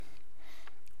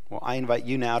Well, I invite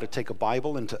you now to take a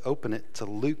Bible and to open it to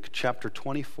Luke chapter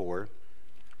 24.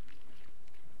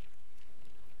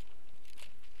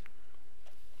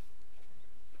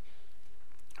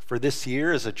 For this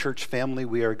year, as a church family,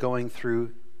 we are going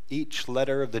through each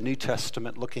letter of the New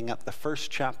Testament, looking at the first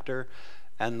chapter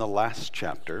and the last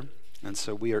chapter. And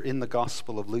so we are in the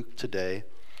Gospel of Luke today,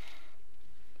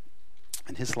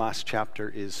 and his last chapter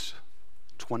is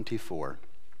 24.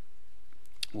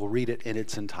 We'll read it in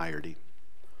its entirety.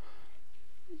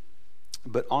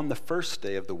 But on the first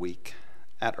day of the week,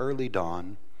 at early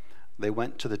dawn, they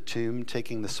went to the tomb,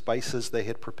 taking the spices they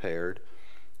had prepared,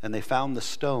 and they found the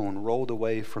stone rolled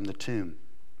away from the tomb.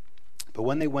 But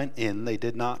when they went in, they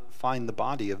did not find the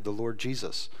body of the Lord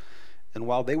Jesus. And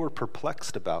while they were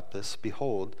perplexed about this,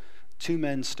 behold, two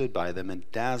men stood by them in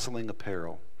dazzling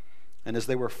apparel. And as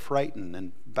they were frightened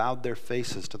and bowed their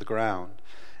faces to the ground,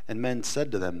 and men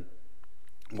said to them,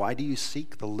 "Why do you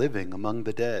seek the living among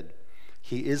the dead?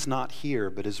 He is not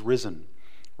here, but is risen.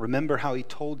 Remember how he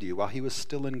told you while he was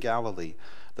still in Galilee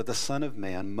that the Son of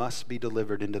Man must be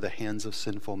delivered into the hands of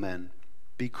sinful men,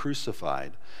 be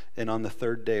crucified, and on the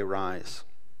third day rise."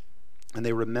 And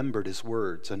they remembered his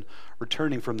words, and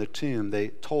returning from the tomb, they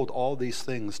told all these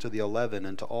things to the 11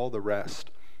 and to all the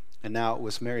rest. And now it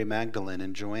was Mary Magdalene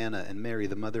and Joanna and Mary,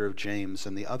 the mother of James,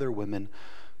 and the other women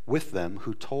with them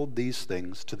who told these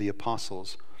things to the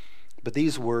apostles. But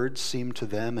these words seemed to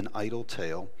them an idle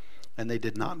tale, and they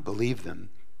did not believe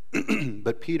them.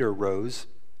 But Peter rose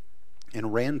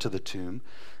and ran to the tomb.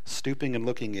 Stooping and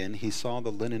looking in, he saw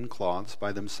the linen cloths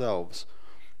by themselves,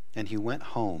 and he went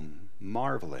home,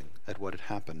 marveling at what had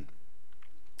happened.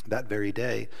 That very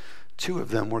day, two of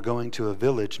them were going to a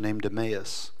village named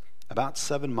Emmaus, about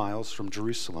 7 miles from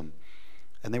Jerusalem,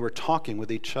 and they were talking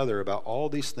with each other about all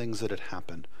these things that had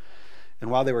happened. And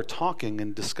while they were talking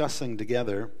and discussing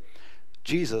together,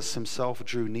 Jesus himself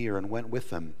drew near and went with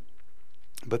them,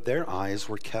 but their eyes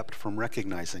were kept from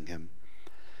recognizing him.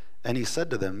 And he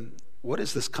said to them, "What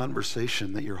is this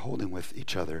conversation that you're holding with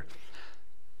each other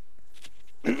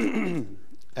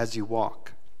as you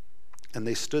walk?" And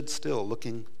they stood still,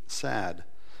 looking sad.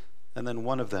 And then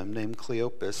one of them, named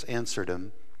Cleopas, answered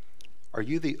him, "Are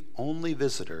you the only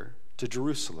visitor to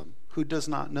Jerusalem who does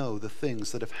not know the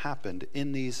things that have happened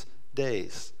in these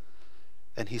days?"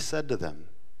 And he said to them,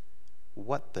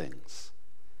 "What things?"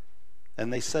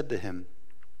 And they said to him,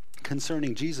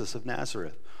 "Concerning Jesus of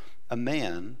Nazareth, a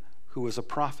man who was a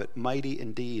prophet, mighty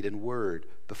in deed and word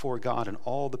before God and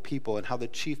all the people, and how the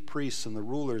chief priests and the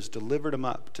rulers delivered him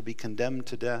up to be condemned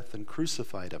to death and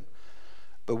crucified him.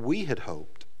 But we had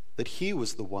hoped that he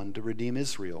was the one to redeem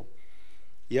Israel.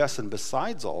 Yes, and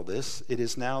besides all this, it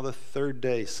is now the third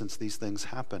day since these things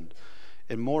happened.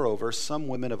 And moreover, some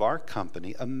women of our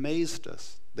company amazed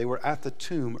us. They were at the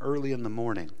tomb early in the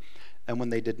morning, and when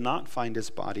they did not find his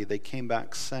body, they came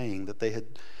back saying that they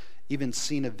had even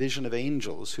seen a vision of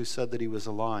angels who said that he was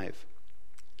alive.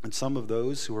 And some of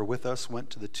those who were with us went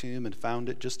to the tomb and found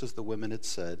it just as the women had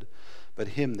said, but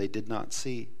him they did not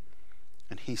see.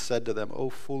 And he said to them, 'O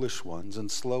foolish ones,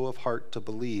 and slow of heart to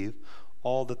believe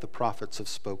all that the prophets have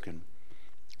spoken.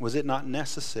 Was it not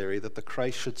necessary that the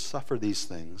Christ should suffer these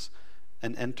things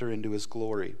and enter into his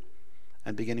glory?'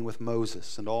 And beginning with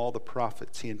Moses and all the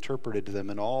prophets, he interpreted to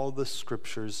them in all the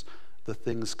scriptures the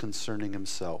things concerning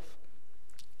himself.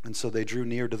 And so they drew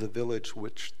near to the village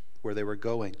where they were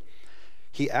going.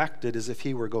 He acted as if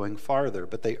he were going farther,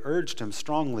 but they urged him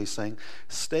strongly, saying,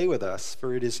 'Stay with us,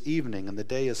 for it is evening, and the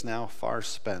day is now far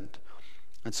spent.'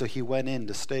 And so he went in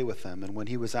to stay with them, and when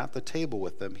he was at the table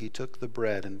with them, he took the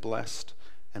bread and blessed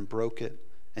and broke it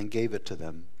and gave it to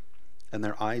them. And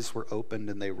their eyes were opened,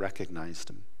 and they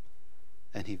recognized him.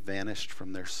 And he vanished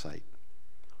from their sight.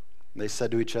 And they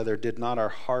said to each other, 'Did not our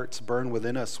hearts burn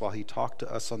within us while he talked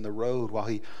to us on the road, while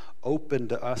he opened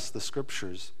to us the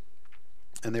scriptures?'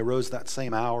 And they rose that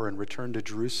same hour and returned to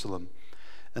Jerusalem.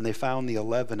 And they found the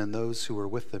 11 and those who were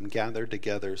with them gathered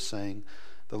together, saying,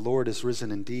 'The Lord is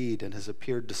risen indeed and has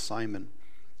appeared to Simon.'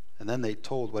 And then they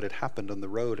told what had happened on the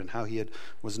road and how he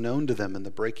was known to them in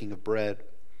the breaking of bread.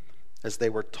 As they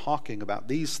were talking about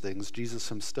these things, Jesus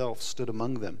himself stood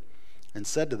among them and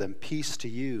said to them, 'Peace to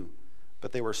you.'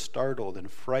 But they were startled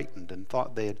and frightened and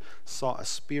thought they had saw a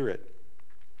spirit.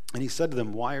 And he said to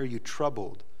them, 'Why are you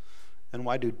troubled? And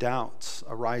why do doubts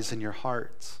arise in your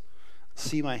hearts?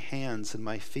 See my hands and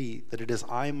my feet, that it is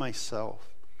I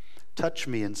myself. Touch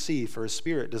me and see, for a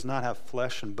spirit does not have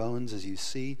flesh and bones as you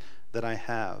see that I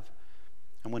have.'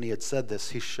 And when he had said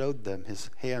this, he showed them his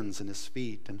hands and his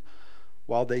feet. And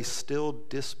while they still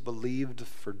disbelieved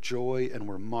for joy and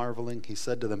were marveling, he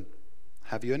said to them,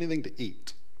 'Have you anything to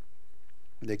eat?'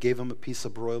 They gave him a piece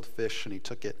of broiled fish, and he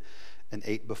took it and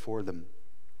ate before them.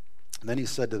 And then he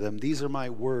said to them, "These are my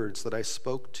words that I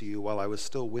spoke to you while I was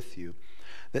still with you,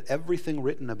 that everything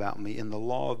written about me in the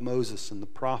law of Moses and the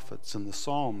prophets and the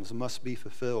Psalms must be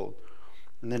fulfilled."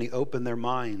 And then he opened their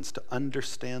minds to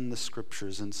understand the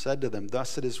scriptures and said to them,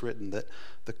 "Thus it is written that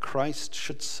the Christ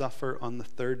should suffer on the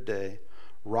third day,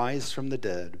 rise from the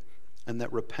dead, and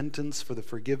that repentance for the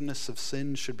forgiveness of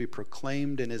sins should be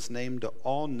proclaimed in his name to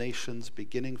all nations,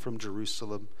 beginning from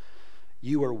Jerusalem.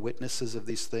 You are witnesses of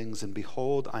these things, and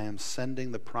behold, I am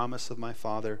sending the promise of my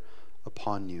Father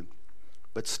upon you.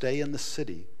 But stay in the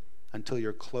city until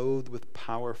you're clothed with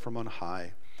power from on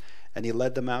high." And he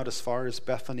led them out as far as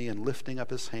Bethany, and lifting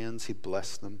up his hands, he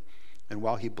blessed them. And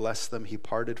while he blessed them, he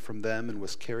parted from them and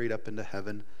was carried up into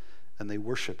heaven, and they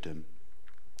worshipped him,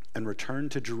 and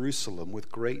returned to Jerusalem with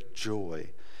great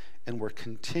joy, and were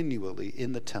continually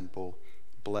in the temple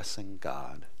blessing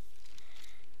God.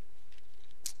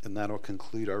 And that'll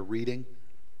conclude our reading.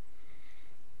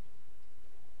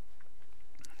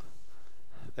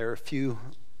 There are a few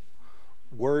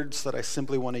words that I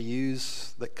simply want to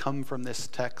use that come from this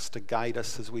text to guide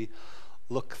us as we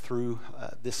look through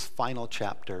this final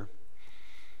chapter.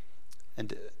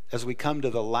 And as we come to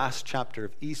the last chapter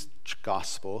of each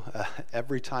gospel,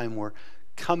 every time we're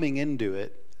coming into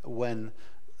it, when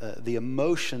the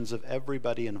emotions of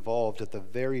everybody involved at the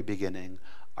very beginning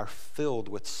are filled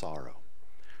with sorrow.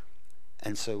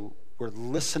 And so we're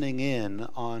listening in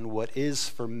on what is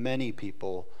for many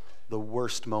people the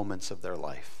worst moments of their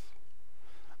life.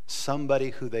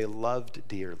 Somebody who they loved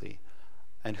dearly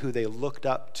and who they looked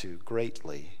up to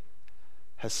greatly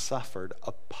has suffered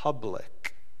a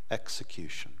public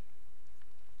execution.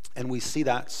 And we see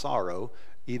that sorrow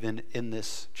even in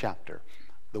this chapter.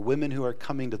 The women who are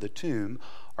coming to the tomb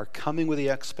are coming with the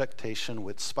expectation,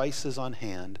 with spices on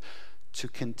hand, to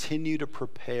continue to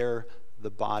prepare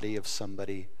the body of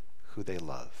somebody who they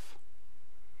love.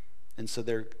 And so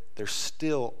they're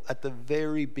still at the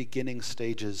very beginning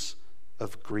stages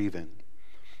of grieving.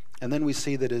 And then we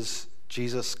see that as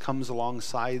Jesus comes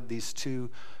alongside these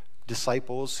two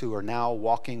disciples who are now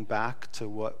walking back to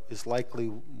what is likely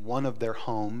one of their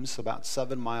homes about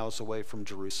 7 miles away from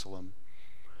Jerusalem,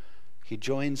 he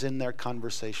joins in their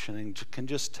conversation and can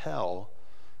just tell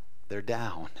they're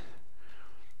down.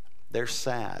 They're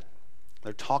sad.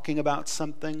 They're talking about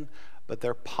something, but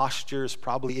their posture is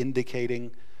probably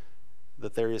indicating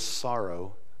that there is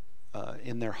sorrow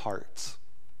in their hearts.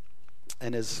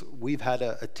 And as we've had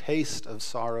a taste of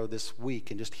sorrow this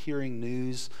week, and just hearing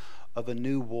news of a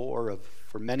new war,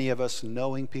 for many of us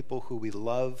knowing people who we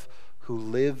love, who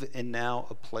live in now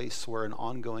a place where an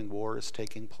ongoing war is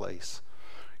taking place,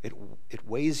 it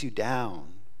weighs you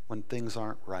down when things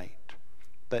aren't right.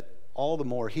 But all the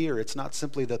more here, it's not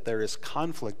simply that there is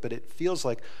conflict, but it feels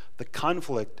like the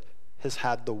conflict has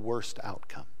had the worst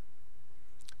outcome.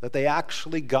 That they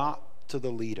actually got to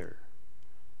the leader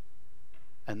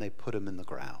and they put him in the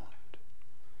ground.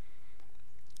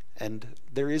 And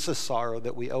there is a sorrow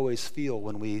that we always feel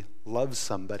when we love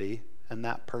somebody and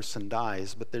that person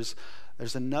dies, but there's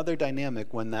another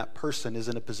dynamic when that person is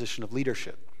in a position of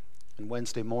leadership. And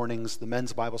Wednesday mornings, the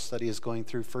men's Bible study is going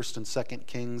through 1st and 2nd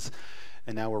Kings,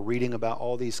 and now we're reading about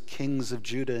all these kings of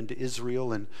Judah and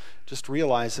Israel, and just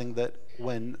realizing that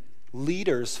when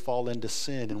leaders fall into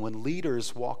sin and when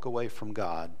leaders walk away from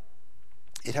God,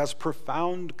 it has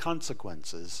profound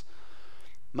consequences,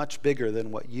 much bigger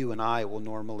than what you and I will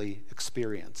normally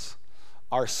experience.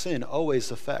 Our sin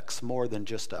always affects more than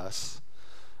just us,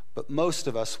 but most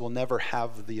of us will never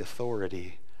have the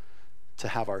authority to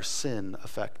have our sin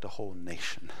affect a whole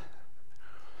nation.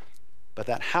 But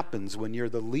that happens when you're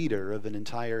the leader of an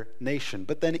entire nation.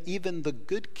 But then even the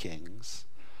good kings,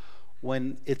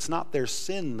 when it's not their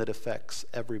sin that affects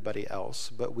everybody else,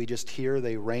 but we just hear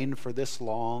they reigned for this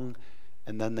long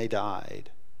and then they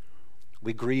died.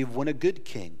 We grieve when a good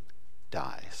king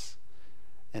dies.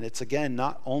 And it's again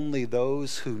not only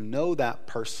those who know that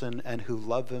person and who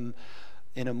love him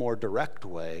in a more direct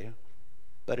way,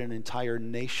 but an entire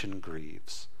nation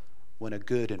grieves when a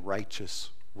good and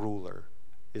righteous ruler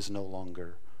is no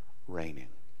longer reigning.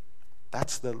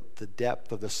 That's the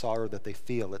depth of the sorrow that they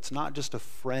feel. It's not just a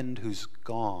friend who's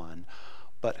gone,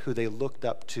 but who they looked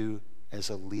up to as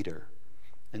a leader.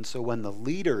 And so when the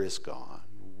leader is gone,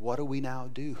 what do we now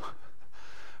do?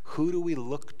 Who do we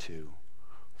look to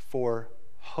for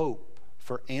hope,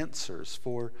 for answers,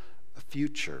 for a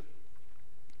future?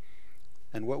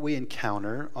 And what we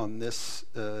encounter on this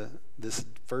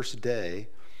first day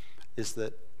is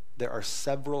that there are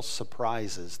several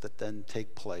surprises that then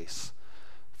take place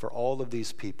for all of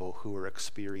these people who are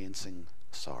experiencing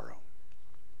sorrow.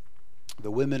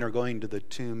 The women are going to the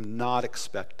tomb not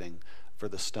expecting for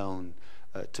the stone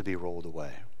to be rolled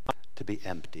away, to be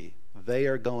empty. They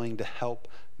are going to help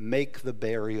make the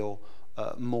burial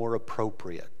more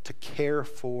appropriate, to care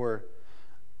for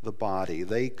the body.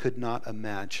 They could not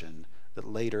imagine that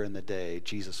later in the day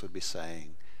Jesus would be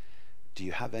saying, "Do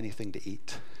you have anything to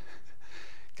eat?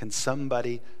 Can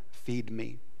somebody feed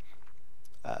me?"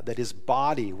 That his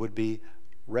body would be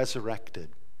resurrected,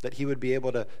 that he would be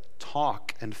able to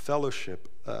talk and fellowship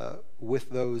with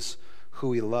those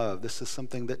who he loved. This is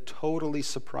something that totally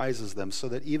surprises them, so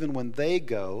that even when they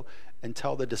go and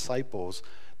tell the disciples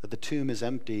that the tomb is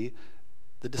empty,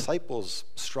 the disciples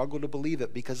struggle to believe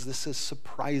it because this is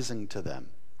surprising to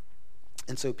them.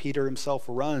 And so Peter himself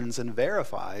runs and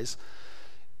verifies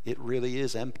it really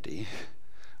is empty.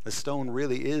 The stone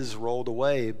really is rolled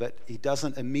away, but he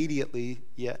doesn't immediately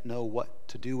yet know what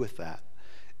to do with that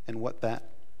and what that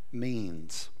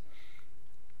means.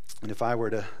 And if I were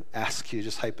to ask you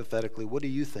just hypothetically, what do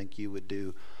you think you would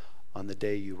do on the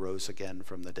day you rose again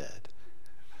from the dead?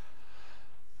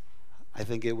 I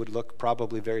think it would look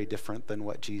probably very different than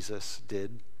what Jesus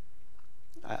did.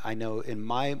 I know in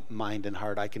my mind and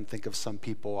heart I can think of some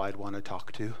people I'd want to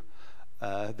talk to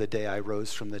the day I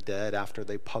rose from the dead after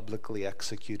they publicly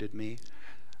executed me.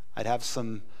 I'd have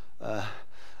some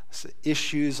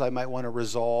issues I might want to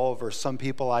resolve, or some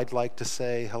people I'd like to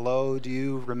say, "Hello, do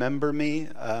you remember me?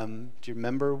 Do you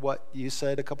remember what you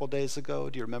said a couple days ago?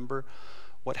 Do you remember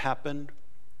what happened?"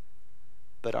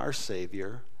 But our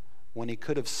Savior, when he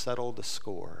could have settled the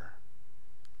score,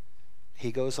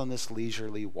 he goes on this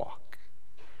leisurely walk,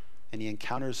 and he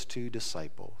encounters two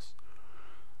disciples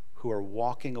who are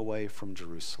walking away from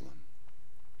Jerusalem.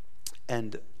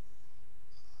 And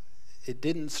it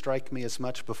didn't strike me as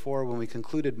much before when we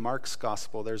concluded Mark's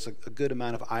gospel. There's a good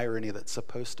amount of irony that's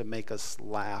supposed to make us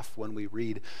laugh when we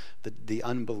read the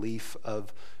unbelief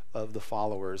of the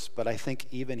followers. But I think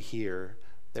even here,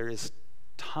 there is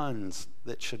tons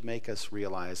that should make us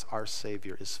realize our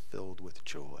Savior is filled with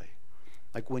joy.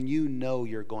 Like when you know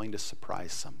you're going to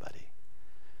surprise somebody,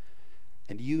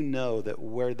 and you know that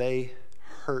where they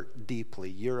hurt deeply,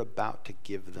 you're about to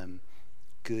give them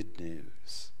good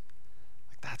news.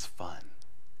 That's fun,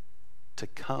 to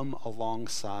come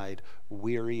alongside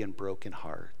weary and broken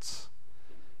hearts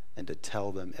and to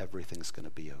tell them everything's going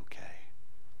to be okay.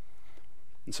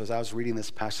 And so as I was reading this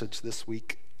passage this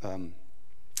week,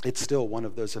 it's still one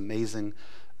of those amazing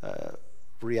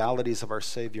realities of our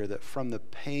Savior, that from the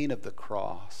pain of the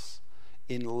cross,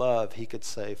 in love, he could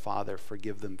say, "Father,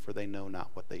 forgive them, for they know not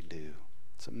what they do."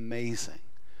 It's amazing.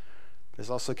 But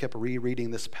I also kept rereading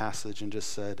this passage and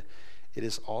just said, it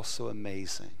is also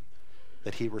amazing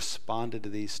that he responded to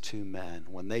these two men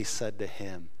when they said to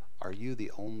him, "Are you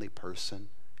the only person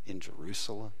in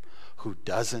Jerusalem who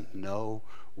doesn't know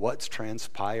what's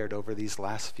transpired over these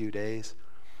last few days?"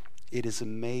 It is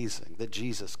amazing that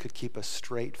Jesus could keep a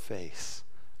straight face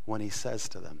when he says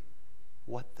to them,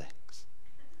 "What things?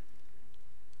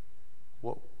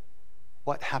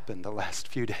 What happened the last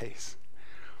few days?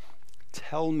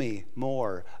 Tell me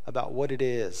more about what it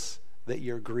is that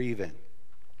you're grieving."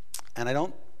 And I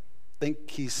don't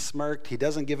think he smirked. He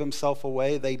doesn't give himself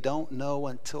away. They don't know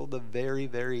until the very,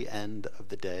 very end of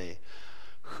the day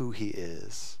who he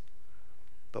is.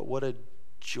 But what a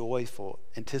joyful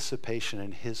anticipation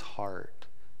in his heart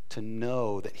to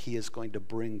know that he is going to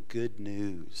bring good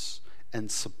news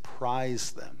and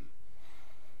surprise them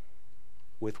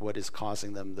with what is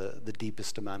causing them the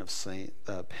deepest amount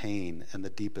of pain and the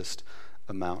deepest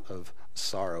amount of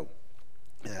sorrow.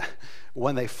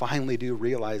 When they finally do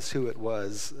realize who it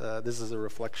was, this is a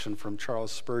reflection from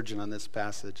Charles Spurgeon on this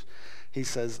passage. He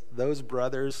says, "Those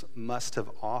brothers must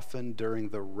have often during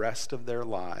the rest of their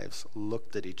lives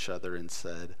looked at each other and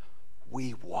said,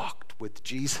 'We walked with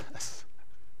Jesus.'"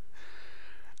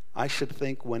 I should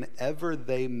think whenever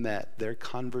they met, their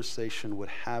conversation would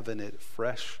have in it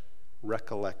fresh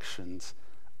recollections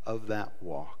of that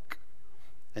walk.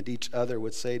 And each other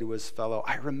would say to his fellow,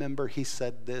 "I remember he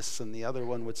said this," and the other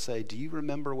one would say, "Do you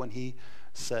remember when he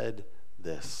said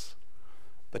this?"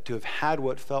 But to have had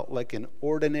what felt like an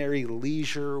ordinary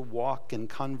leisure walk and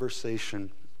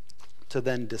conversation, to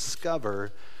then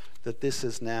discover that this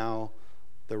is now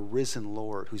the risen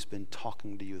Lord who's been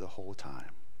talking to you the whole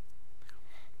time,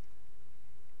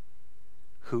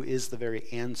 who is the very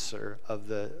answer of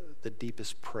the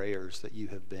deepest prayers that you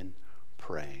have been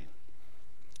praying.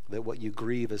 That what you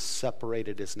grieve is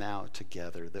separated is now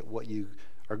together. That what you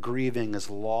are grieving is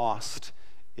lost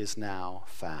is now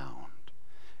found.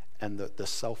 And the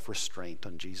self-restraint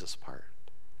on Jesus' part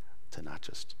to not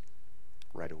just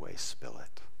right away spill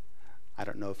it. I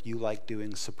don't know if you like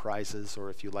doing surprises or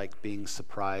if you like being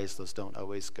surprised. Those don't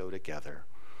always go together.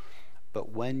 But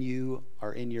when you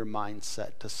are in your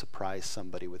mindset to surprise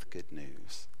somebody with good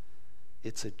news,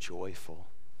 it's a joyful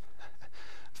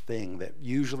thing that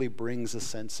usually brings a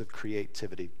sense of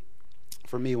creativity.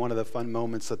 For me, one of the fun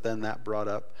moments that brought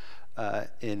up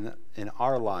in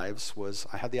our lives was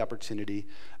I had the opportunity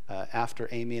after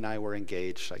Amy and I were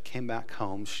engaged. I came back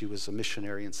home. She was a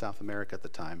missionary in South America at the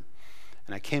time.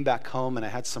 And I came back home and I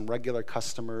had some regular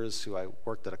customers who I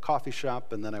worked at a coffee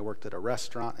shop and then I worked at a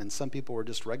restaurant, and some people were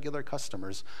just regular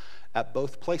customers at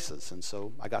both places. And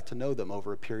so I got to know them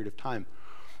over a period of time.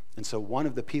 And so one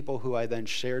of the people who I then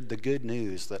shared the good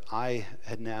news that I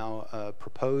had now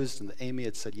proposed and that Amy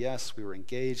had said yes, we were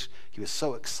engaged, he was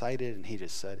so excited, and he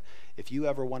just said, if you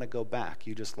ever want to go back,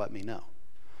 you just let me know.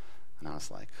 And I was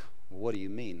like, well, what do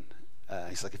you mean?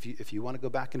 He's like, if you want to go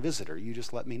back and visit her, you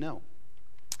just let me know.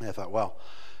 And I thought, well,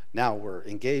 now we're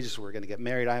engaged, we're going to get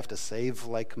married, I have to save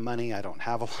money, I don't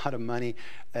have a lot of money,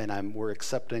 and we're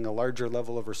accepting a larger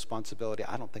level of responsibility.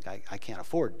 I don't think I can't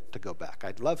afford to go back.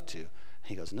 I'd love to.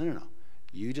 He goes, no.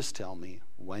 You just tell me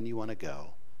when you want to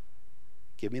go.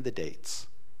 Give me the dates,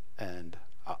 and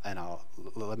I'll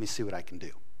let me see what I can do.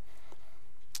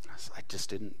 I just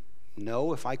didn't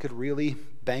know if I could really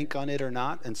bank on it or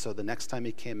not. And so the next time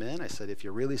he came in, I said, if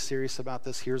you're really serious about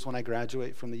this, here's when I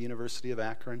graduate from the University of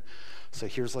Akron. So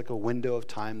here's a window of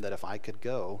time that if I could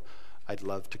go, I'd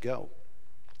love to go.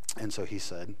 And so he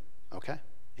said, okay.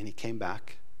 And he came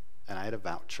back, and I had a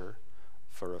voucher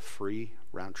for a free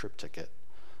round-trip ticket,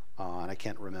 and I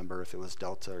can't remember if it was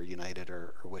Delta or United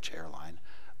or which airline,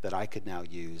 that I could now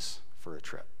use for a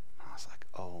trip. I was like,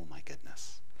 oh my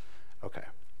goodness. Okay.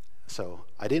 So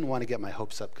I didn't want to get my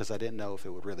hopes up because I didn't know if it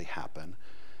would really happen.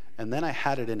 And then I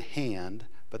had it in hand,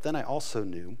 but then I also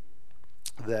knew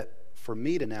that for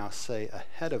me to now say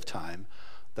ahead of time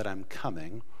that I'm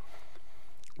coming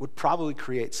would probably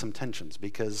create some tensions,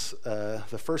 because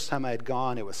the first time I had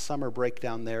gone, it was summer break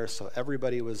down there, so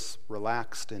everybody was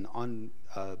relaxed and on,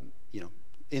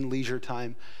 in leisure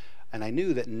time. And I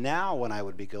knew that now when I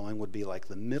would be going would be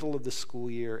the middle of the school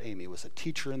year. Amy was a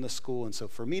teacher in the school, and so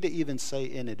for me to even say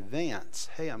in advance,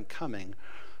 hey, I'm coming,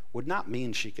 would not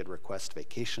mean she could request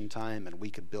vacation time and we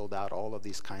could build out all of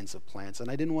these kinds of plans. And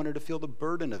I didn't want her to feel the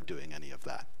burden of doing any of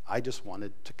that. I just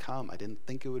wanted to come. I didn't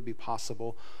think it would be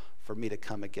possible for me to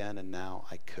come again, and now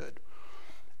I could.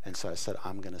 And so I said,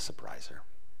 I'm going to surprise her.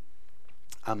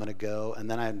 I'm going to go, and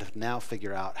then I have to now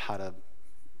figure out how to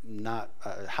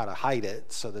hide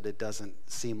it so that it doesn't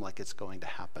seem like it's going to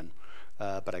happen.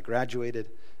 But I graduated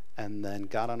and then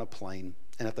got on a plane,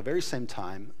 and at the very same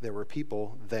time, there were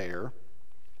people there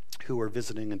who were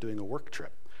visiting and doing a work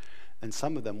trip, and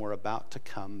some of them were about to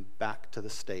come back to the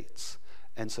States.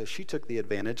 And so she took the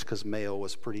advantage, because mail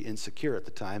was pretty insecure at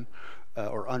the time,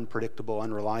 or unpredictable,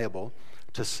 unreliable,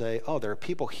 to say, oh, there are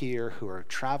people here who are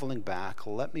traveling back.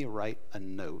 Let me write a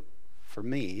note for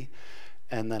me,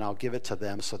 and then I'll give it to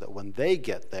them so that when they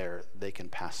get there, they can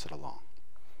pass it along.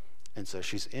 And so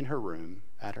she's in her room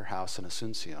at her house in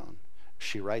Asuncion.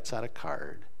 She writes out a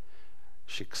card.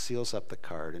 She seals up the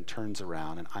card and turns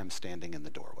around, and I'm standing in the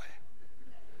doorway,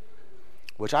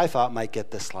 which I thought might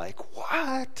get this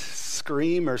what?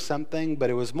 Scream or something, but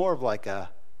it was more of a...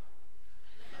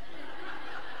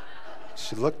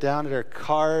 She looked down at her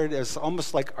card. It was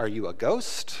almost like, are you a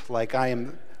ghost?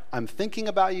 I'm thinking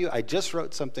about you. I just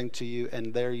wrote something to you,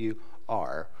 and there you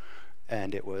are.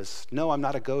 And it was, no, I'm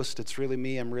not a ghost. It's really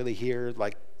me. I'm really here.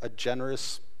 A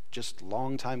generous, just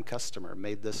long-time customer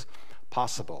made this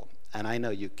possible. And I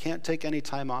know you can't take any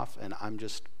time off, and I'm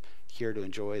just here to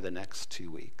enjoy the next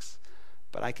 2 weeks.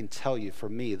 But I can tell you, for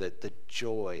me, that the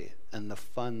joy and the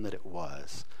fun that it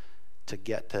was to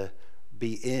get to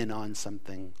be in on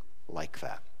something like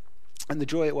that. And the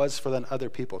joy it was for then other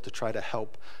people to try to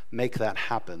help make that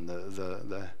happen.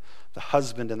 The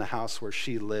husband in the house where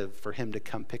she lived, for him to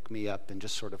come pick me up and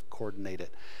just sort of coordinate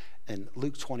it. And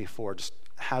Luke 24 just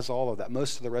has all of that.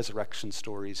 Most of the resurrection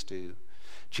stories do.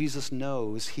 Jesus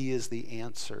knows he is the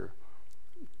answer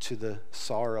to the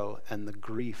sorrow and the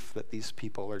grief that these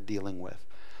people are dealing with.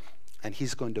 And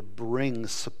he's going to bring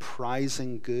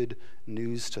surprising good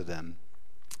news to them.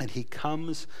 And he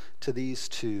comes to these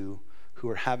two who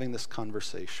are having this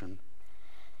conversation.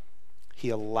 He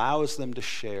allows them to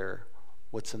share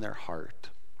what's in their heart.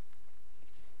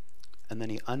 And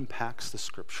then he unpacks the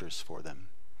scriptures for them.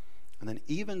 And then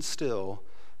even still,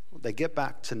 they get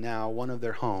back to now one of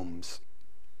their homes.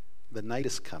 The night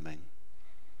is coming.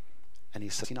 And he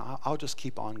says, I'll just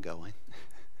keep on going.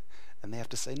 And they have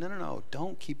to say, no,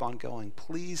 don't keep on going.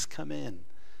 Please come in.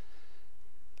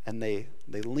 And they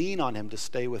lean on him to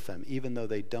stay with them, even though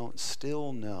they don't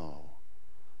still know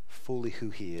fully who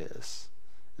he is.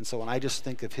 And so when I just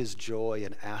think of his joy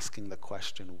in asking the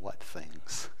question, what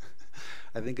things?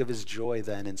 I think of his joy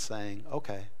then in saying,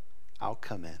 okay, I'll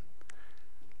come in.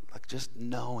 Like just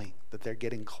knowing that they're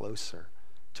getting closer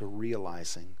to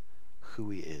realizing who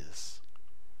he is.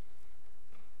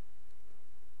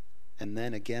 And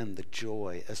then again, the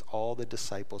joy as all the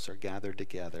disciples are gathered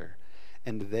together.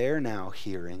 And they're now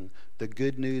hearing the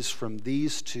good news from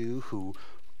these two who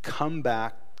come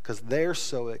back because they're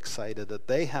so excited that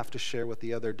they have to share with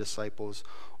the other disciples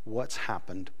what's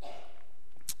happened.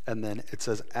 And then it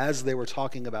says, as they were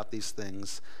talking about these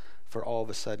things, for all of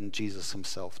a sudden Jesus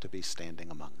himself to be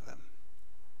standing among them.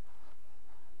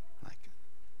 Like,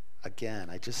 again,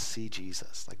 I just see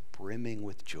Jesus like brimming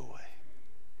with joy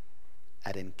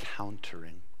at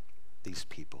encountering these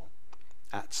people,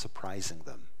 at surprising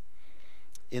them.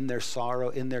 In their sorrow,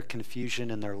 in their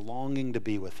confusion, in their longing to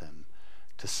be with him,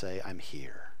 to say, I'm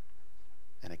here.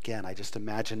 And again, I just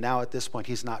imagine now at this point,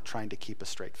 he's not trying to keep a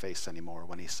straight face anymore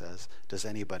when he says, does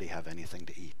anybody have anything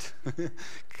to eat?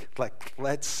 Like,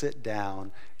 let's sit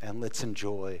down and let's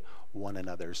enjoy one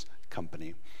another's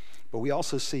company. But we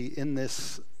also see in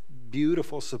this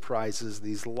beautiful surprises,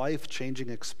 these life-changing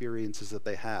experiences that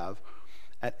they have,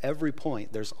 at every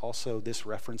point, there's also this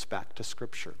reference back to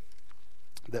Scripture.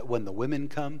 That when the women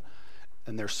come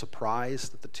and they're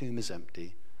surprised that the tomb is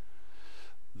empty,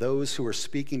 those who are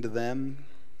speaking to them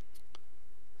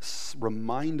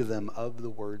remind them of the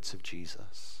words of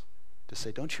Jesus. To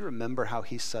say, don't you remember how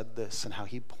he said this and how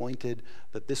he pointed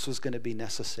that this was going to be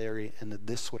necessary and that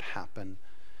this would happen?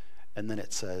 And then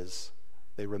it says,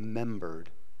 they remembered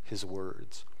his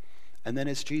words. And then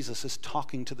as Jesus is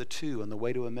talking to the two on the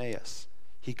way to Emmaus,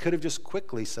 he could have just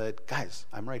quickly said, guys,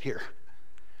 I'm right here.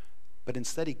 But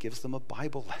instead he gives them a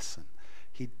Bible lesson.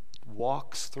 He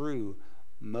walks through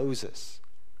Moses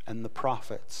and the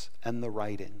prophets and the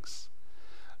writings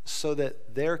so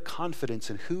that their confidence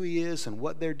in who he is and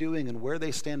what they're doing and where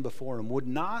they stand before him would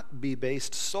not be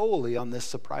based solely on this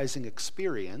surprising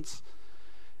experience.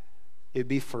 It'd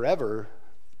be forever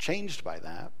changed by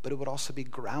that, but it would also be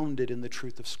grounded in the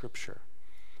truth of Scripture.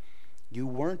 You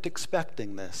weren't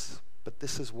expecting this, but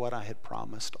this is what I had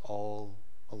promised all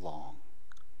along.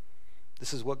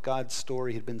 This is what God's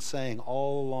story had been saying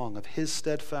all along, of his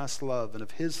steadfast love and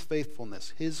of his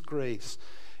faithfulness, his grace,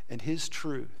 and his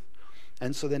truth.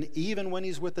 And so then even when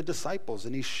he's with the disciples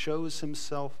and he shows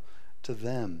himself to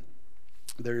them,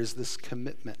 there is this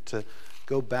commitment to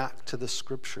go back to the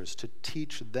Scriptures, to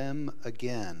teach them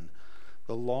again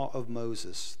the law of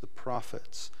Moses, the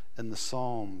prophets, and the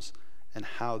Psalms, and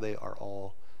how they are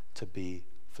all to be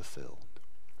fulfilled.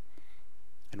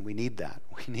 And we need that.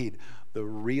 We need the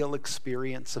real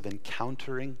experience of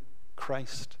encountering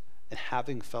Christ and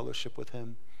having fellowship with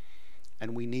him.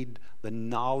 And we need the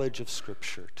knowledge of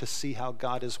Scripture to see how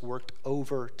God has worked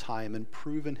over time and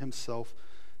proven himself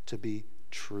to be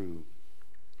true.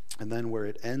 And then where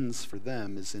it ends for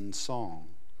them is in song.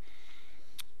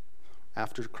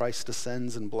 After Christ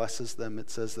ascends and blesses them,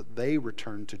 it says that they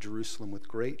returned to Jerusalem with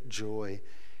great joy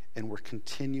and were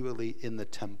continually in the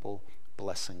temple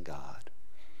blessing God.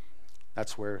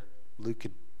 That's where Luke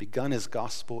had begun his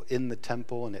gospel in the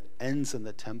temple, and it ends in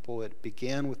the temple. It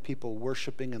began with people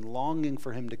worshiping and longing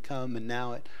for him to come, and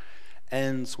now it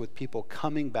ends with people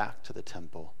coming back to the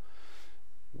temple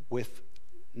with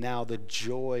now the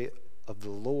joy of the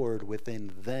Lord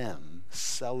within them,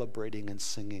 celebrating and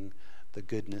singing the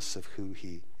goodness of who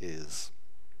he is.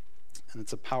 And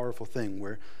it's a powerful thing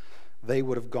where they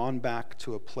would have gone back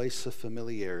to a place of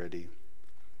familiarity.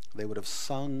 They would have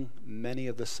sung many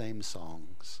of the same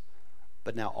songs,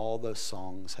 but now all those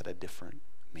songs had a different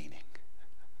meaning.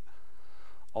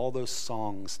 All those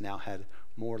songs now had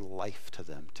more life to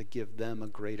them, to give them a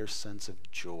greater sense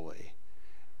of joy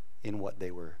in what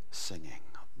they were singing.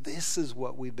 This is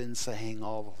what we've been saying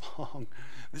all along.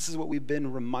 This is what we've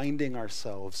been reminding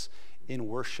ourselves in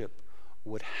worship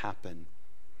would happen.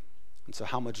 And so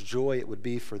how much joy it would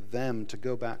be for them to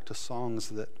go back to songs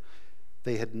that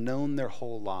they had known their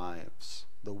whole lives,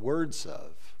 the words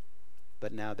of,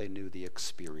 but now they knew the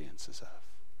experiences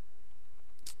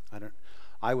of.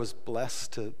 I was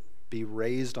blessed to be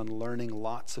raised on learning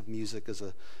lots of music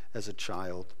as a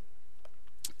child.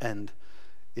 And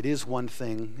it is one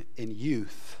thing in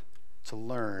youth to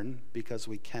learn, because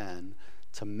we can,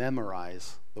 to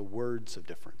memorize the words of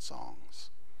different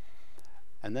songs.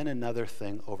 And then another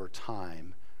thing over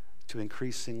time to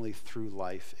increasingly through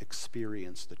life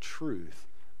experience the truth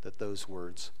that those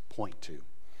words point to.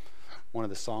 One of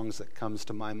the songs that comes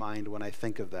to my mind when I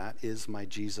think of that is My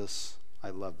Jesus, I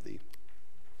Love Thee.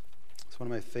 one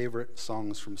of my favorite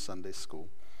songs from Sunday school.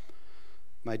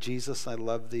 My Jesus, I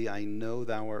love thee, I know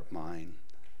thou art mine,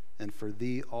 and for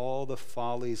thee all the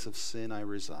follies of sin I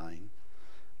resign.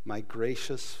 My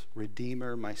gracious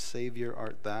Redeemer, my Savior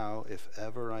art thou, if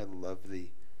ever I love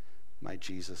thee, my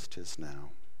Jesus, 'tis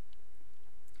now.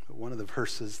 But one of the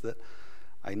verses that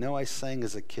I know I sang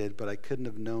as a kid, but I couldn't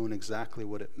have known exactly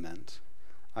what it meant.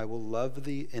 I will love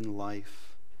thee in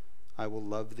life, I will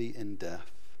love thee in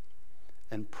death,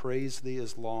 and praise thee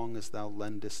as long as thou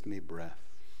lendest me breath,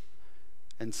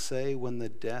 and say when the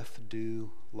death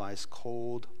dew lies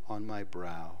cold on my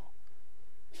brow,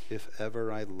 if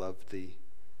ever I love thee,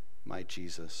 my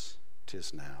Jesus,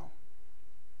 'tis now.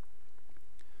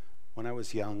 When I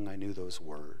was young, I knew those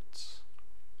words.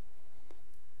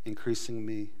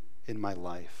 Increasingly in my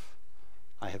life,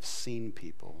 I have seen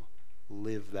people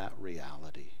live that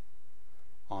reality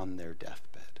on their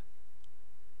deathbed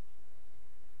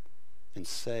and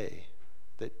say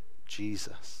that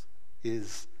Jesus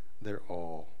is their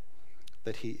all,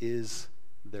 that he is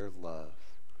their love,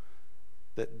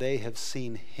 that they have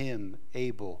seen him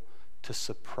able to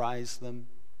surprise them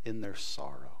in their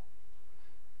sorrow,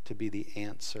 to be the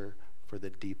answer for the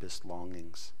deepest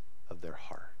longings of their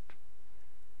heart.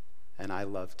 And I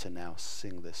love to now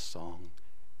sing this song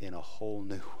in a whole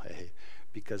new way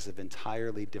because of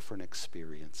entirely different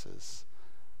experiences.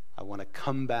 I want to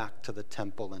come back to the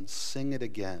temple and sing it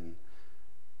again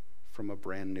from a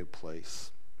brand new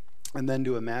place. And then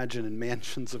to imagine in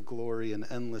mansions of glory and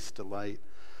endless delight,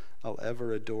 I'll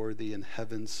ever adore thee in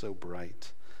heaven so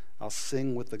bright. I'll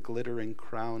sing with the glittering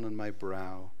crown on my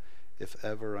brow, if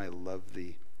ever I love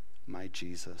thee, my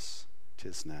Jesus,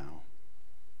 'tis now.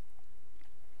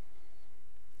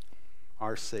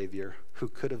 Our Savior, who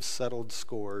could have settled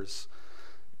scores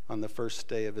on the first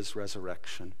day of his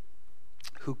resurrection,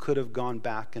 who could have gone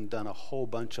back and done a whole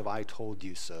bunch of I told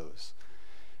you so's,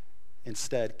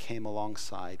 instead came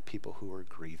alongside people who were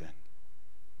grieving,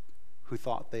 who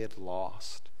thought they had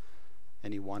lost,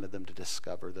 and he wanted them to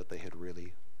discover that they had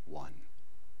really won.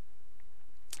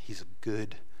 He's a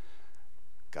good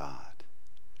God,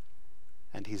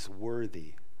 and he's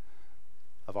worthy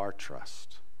of our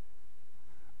trust,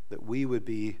 that we would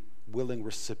be willing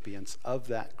recipients of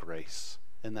that grace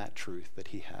and that truth that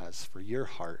he has for your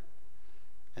heart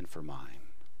and for mine.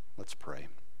 Let's pray.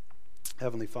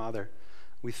 Heavenly Father,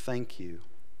 we thank you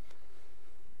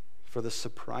for the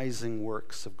surprising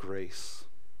works of grace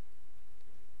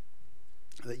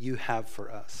that you have for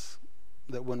us,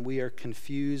 that when we are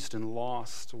confused and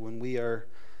lost, when we are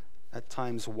at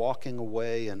times walking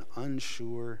away and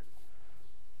unsure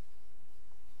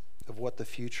of what the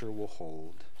future will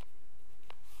hold,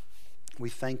 we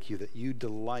thank you that you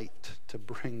delight to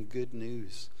bring good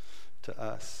news to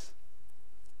us,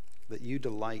 that you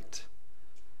delight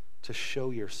to show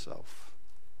yourself,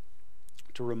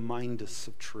 to remind us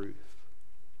of truth.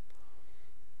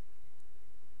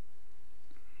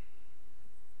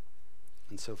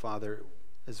 And so, Father,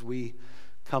 as we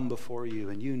come before you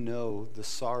and you know the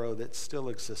sorrow that still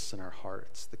exists in our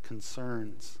hearts, the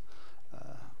concerns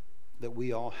that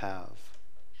we all have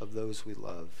of those we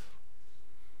love,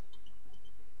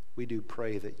 we do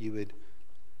pray that you would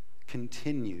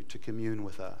continue to commune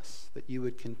with us, that you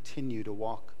would continue to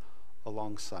walk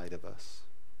alongside of us,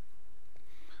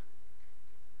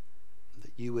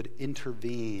 that you would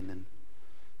intervene and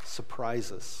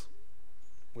surprise us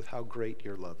with how great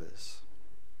your love is,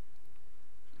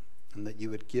 and that you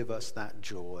would give us that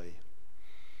joy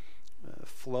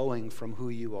flowing from who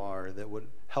you are that would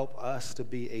help us to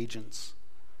be agents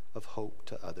of hope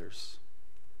to others.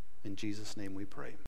 In Jesus' name we pray.